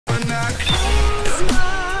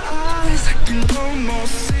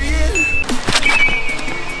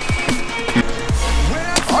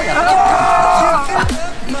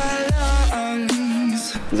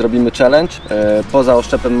zrobimy challenge. Poza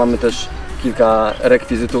oszczepem mamy też kilka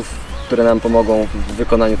rekwizytów, które nam pomogą w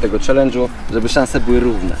wykonaniu tego challenge'u, żeby szanse były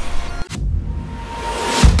równe.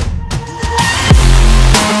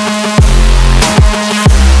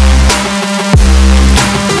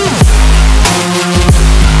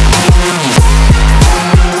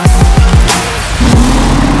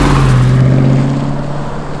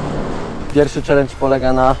 Pierwszy challenge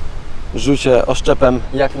polega na rzucie oszczepem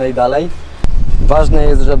jak najdalej. Ważne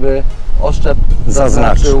jest, żeby oszczep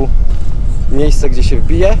zaznaczył miejsce, gdzie się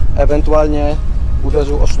wbije, ewentualnie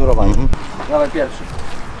uderzył o sznurowanie. Dawaj pierwszy.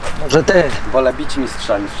 Może ty? Wolę bić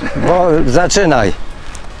mistrzami. Bo zaczynaj.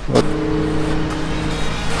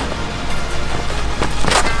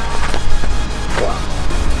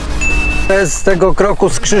 Z tego kroku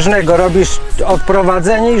skrzyżnego robisz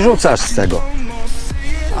odprowadzenie i rzucasz z tego.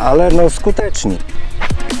 Ale no skutecznie.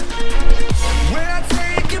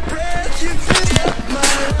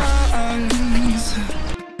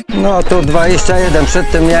 No tu 21,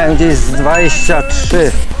 przedtem miałem gdzieś z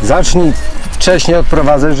 23. Zacznij wcześniej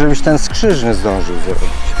odprowadzać, żebyś ten skrzyżny zdążył zrobić.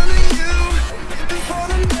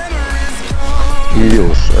 I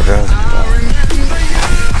już, raz, dwa.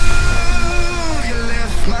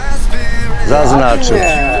 Zaznaczyć.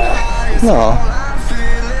 No.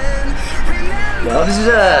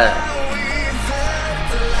 Dobrze.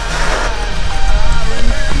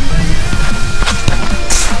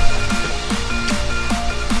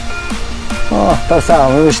 O, to samo.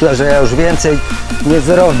 Myślę, że ja już więcej nie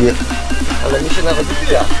zrobię. Ale mi się nawet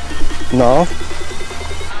wbija. No.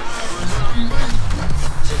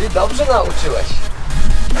 Czyli dobrze nauczyłeś.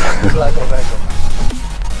 Flagowego.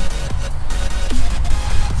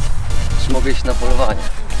 Już mogę iść na polowanie.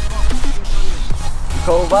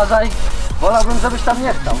 Tylko uważaj, wolałbym, żebyś tam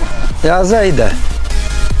nie stał. Ja zejdę.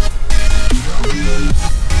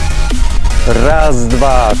 Raz,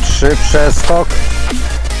 dwa, trzy, przeskok.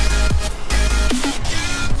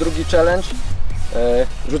 Drugi challenge.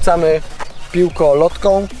 Rzucamy piłką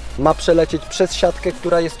lotką. Ma przelecieć przez siatkę,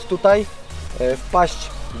 która jest tutaj. Wpaść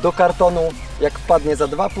do kartonu, jak wpadnie, za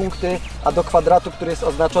 2 punkty, a do kwadratu, który jest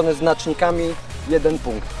oznaczony znacznikami, 1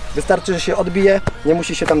 punkt. Wystarczy, że się odbije, nie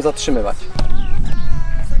musi się tam zatrzymywać.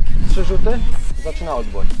 3 rzuty, zaczyna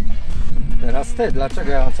odbój. Teraz ty,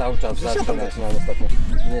 dlaczego ja cały czas Ja tam zaczynam? zaczynałem ostatnio.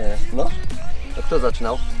 Nie. No? A kto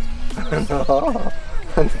zaczynał? No,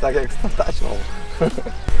 tak jak z tą taśmą.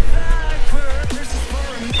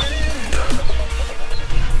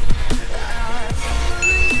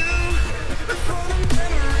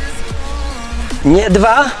 Nie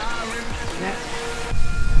 2? Nie.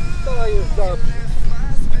 To już dobrze.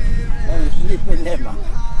 No już lipy nie ma.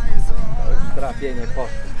 To już trafienie poszło.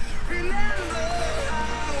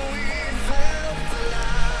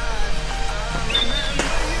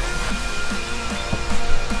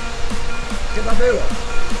 Chyba było.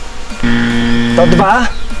 To 2?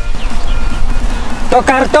 To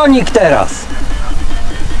kartonik teraz.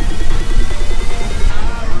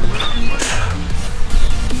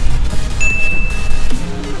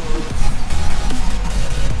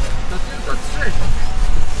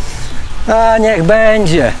 A niech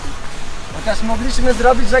będzie. Chociaż mogliśmy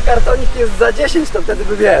zrobić, że kartonik jest za 10, to wtedy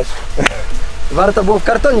by wiesz. Warto było w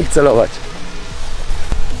kartonik celować.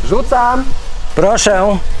 Rzucam.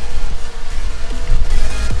 Proszę.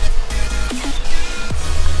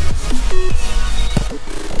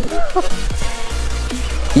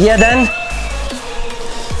 Jeden.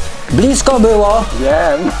 Blisko było.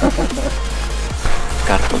 Wiem.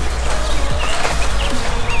 Karton.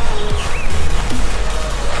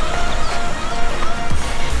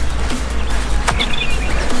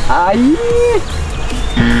 Aj!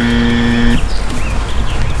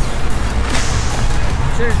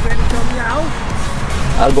 Czyżbym to miał?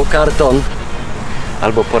 Albo karton,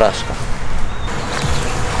 albo porażka.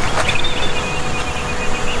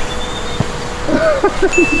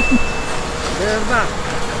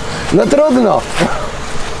 No trudno.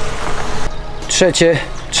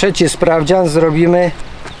 Trzeci sprawdzian zrobimy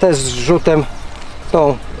też z rzutem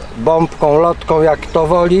tą bombką, lotką, jak to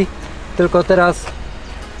woli. Tylko teraz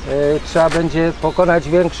trzeba będzie pokonać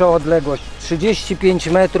większą odległość. 35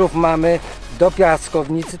 metrów mamy do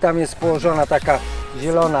piaskownicy. Tam jest położona taka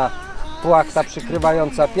zielona płachta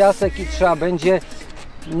przykrywająca piasek i trzeba będzie,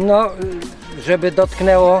 no, żeby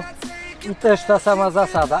dotknęło. I też ta sama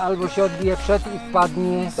zasada, albo się odbije przed i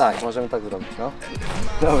wpadnie. Tak, możemy tak zrobić, no.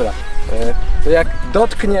 Dobra, to jak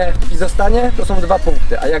dotknie i zostanie, to są 2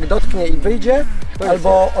 punkty, a jak dotknie i wyjdzie,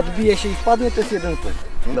 albo odbije się i wpadnie, to jest 1 punkt.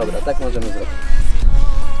 Dobra, tak możemy zrobić.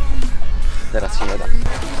 Teraz się nie da.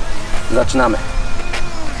 Zaczynamy.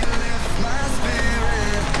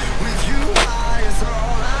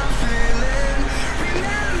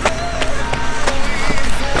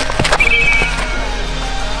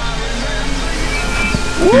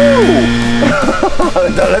 ale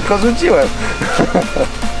daleko rzuciłem.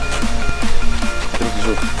 Drugi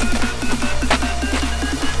rzut.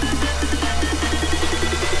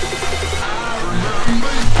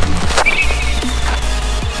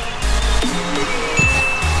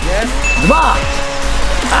 Jest? 2!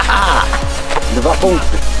 Aha! 2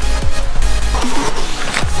 punkty.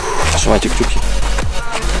 Trzymajcie kciuki.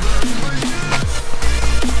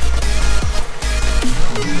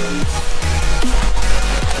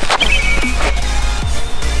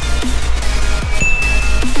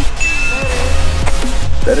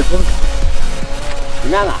 Cztery punkty.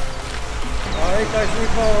 Zmiana. Oj, ktoś mi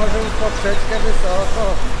położył poprzeczkę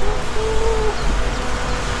wysoko.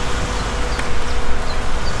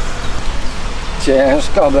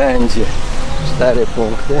 Ciężko będzie. 4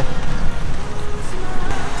 punkty.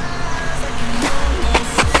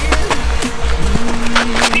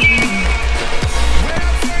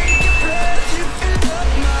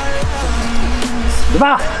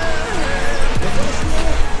 Dwa!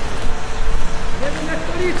 Nie wiem jak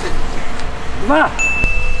to liczyć. 2!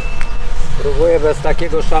 Spróbuję bez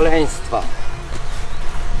takiego szaleństwa.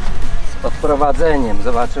 Z odprowadzeniem.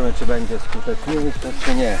 Zobaczymy, czy będzie skuteczniejsze,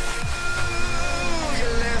 czy nie.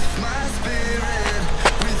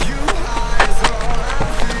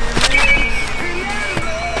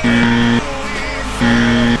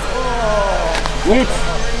 Nic!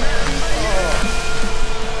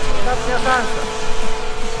 Ostatnia szansa.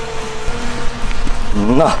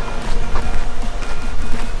 No.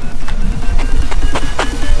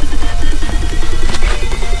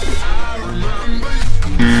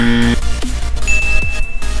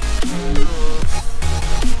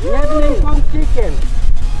 Jednym punkcikiem.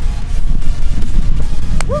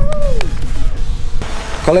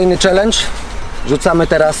 Kolejny challenge. Rzucamy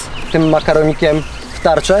teraz tym makaronikiem w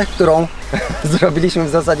tarczę, którą zrobiliśmy w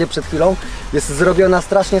zasadzie przed chwilą. Jest zrobiona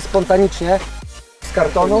strasznie spontanicznie z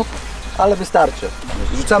kartonu, ale wystarczy.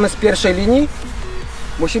 Rzucamy z pierwszej linii.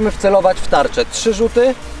 Musimy wcelować w tarczę. 3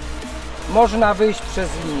 rzuty. Można wyjść przez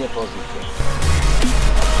linię po rzucie.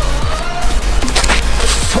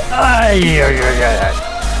 Aj, aj, aj, aj.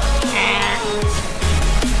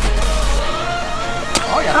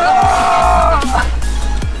 O ja.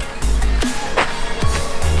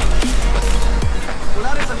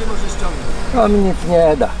 Okulary sobie możesz ściągnąć. To mi nic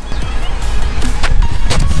nie da.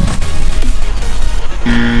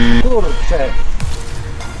 Kurczę.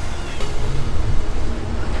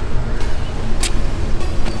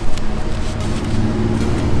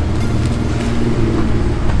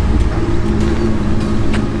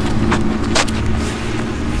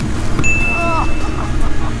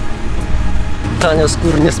 Tanio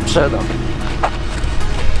skór nie sprzedam.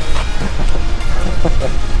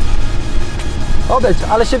 Odejdź,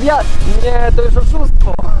 ale się Nie, to już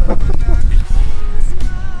oszustwo.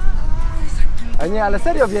 A nie, ale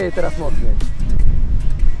serio wieje teraz mocniej.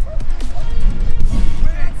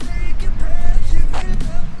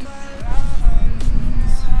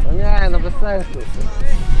 No nie, no bez sensu.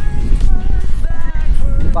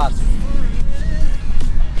 Patrz.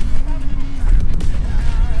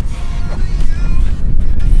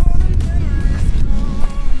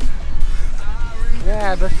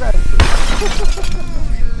 Nie, bez sensu.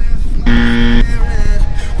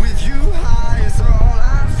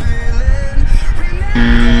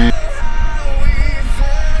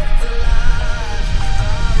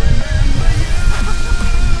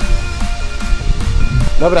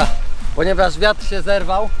 Dobra, ponieważ wiatr się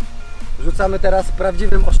zerwał, rzucamy teraz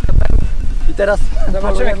prawdziwym oszczepem i teraz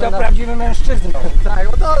Zobaczymy, kto prawdziwy mężczyzna. Tak,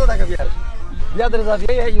 no to tak wiesz. Wiatr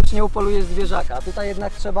zawieje i już nie upolujesz zwierzaka, a tutaj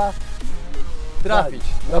jednak trzeba trafić.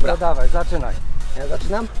 Dobra, dawaj, zaczynaj. Ja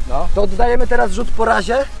zaczynam? No. To oddajemy teraz rzut po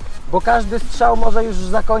razie, bo każdy strzał może już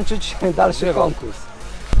zakończyć dalszy konkurs.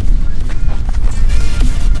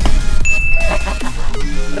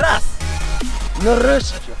 Raz! No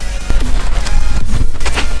ryszcie!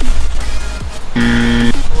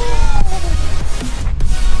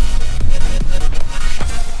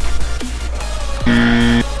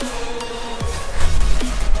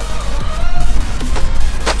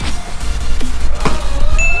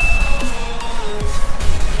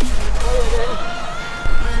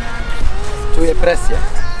 Czuję presję.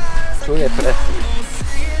 Czuję presję.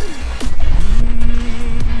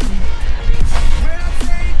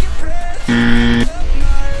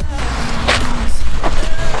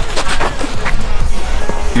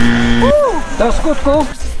 Do skutku.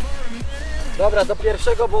 Dobra, do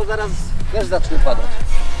pierwszego, bo zaraz też zacznie padać.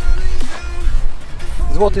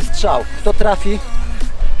 Złoty strzał. Kto trafi,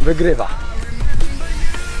 wygrywa.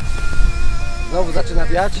 Znowu zaczyna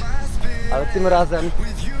wiać, ale tym razem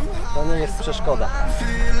to nie jest przeszkoda.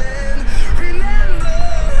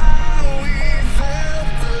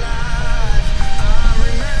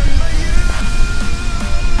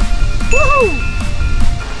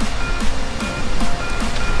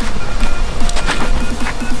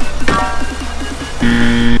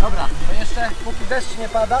 Dobra, to jeszcze póki deszcz nie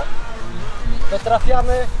pada, to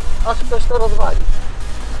trafiamy, aż ktoś to rozwali.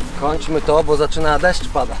 Kończmy to, bo zaczyna deszcz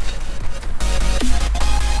padać.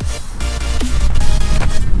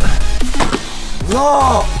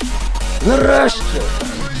 No! Nareszcie!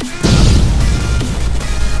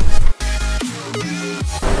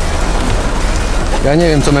 Ja nie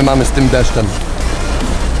wiem, co my mamy z tym deszczem.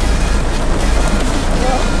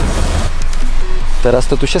 Teraz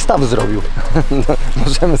to tu się staw zrobił.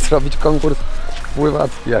 Możemy zrobić konkurs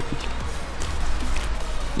pływacki jakiś.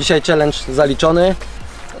 Dzisiaj challenge zaliczony.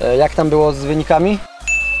 Jak tam było z wynikami?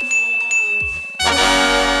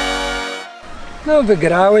 No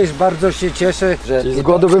wygrałeś, bardzo się cieszę, że Czyli z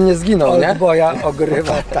głodu bym nie zginął, nie? Boja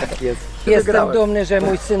ogrywa, tak jest. Jestem Wygrałem. dumny, że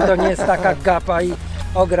mój syn to nie jest taka gapa i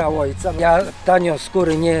ograł ojca. Ja tanio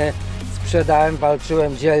skóry nie sprzedałem,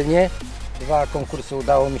 walczyłem dzielnie. 2 konkursy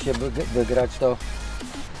udało mi się wygrać, to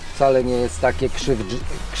wcale nie jest takie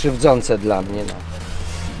krzywdzące dla mnie. No.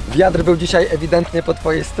 Wiatr był dzisiaj ewidentnie po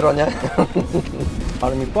twojej stronie.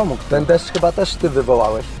 Ale mi pomógł. Ten deszcz chyba też ty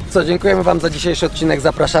wywołałeś. Co, dziękujemy wam za dzisiejszy odcinek.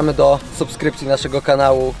 Zapraszamy do subskrypcji naszego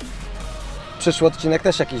kanału. Przyszły odcinek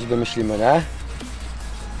też jakiś wymyślimy, nie?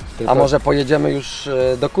 Tylko... A może pojedziemy już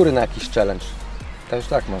do Kury na jakiś challenge. Też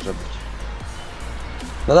tak może być.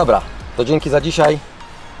 No dobra, to dzięki za dzisiaj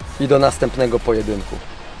i do następnego pojedynku.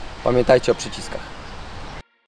 Pamiętajcie o przyciskach.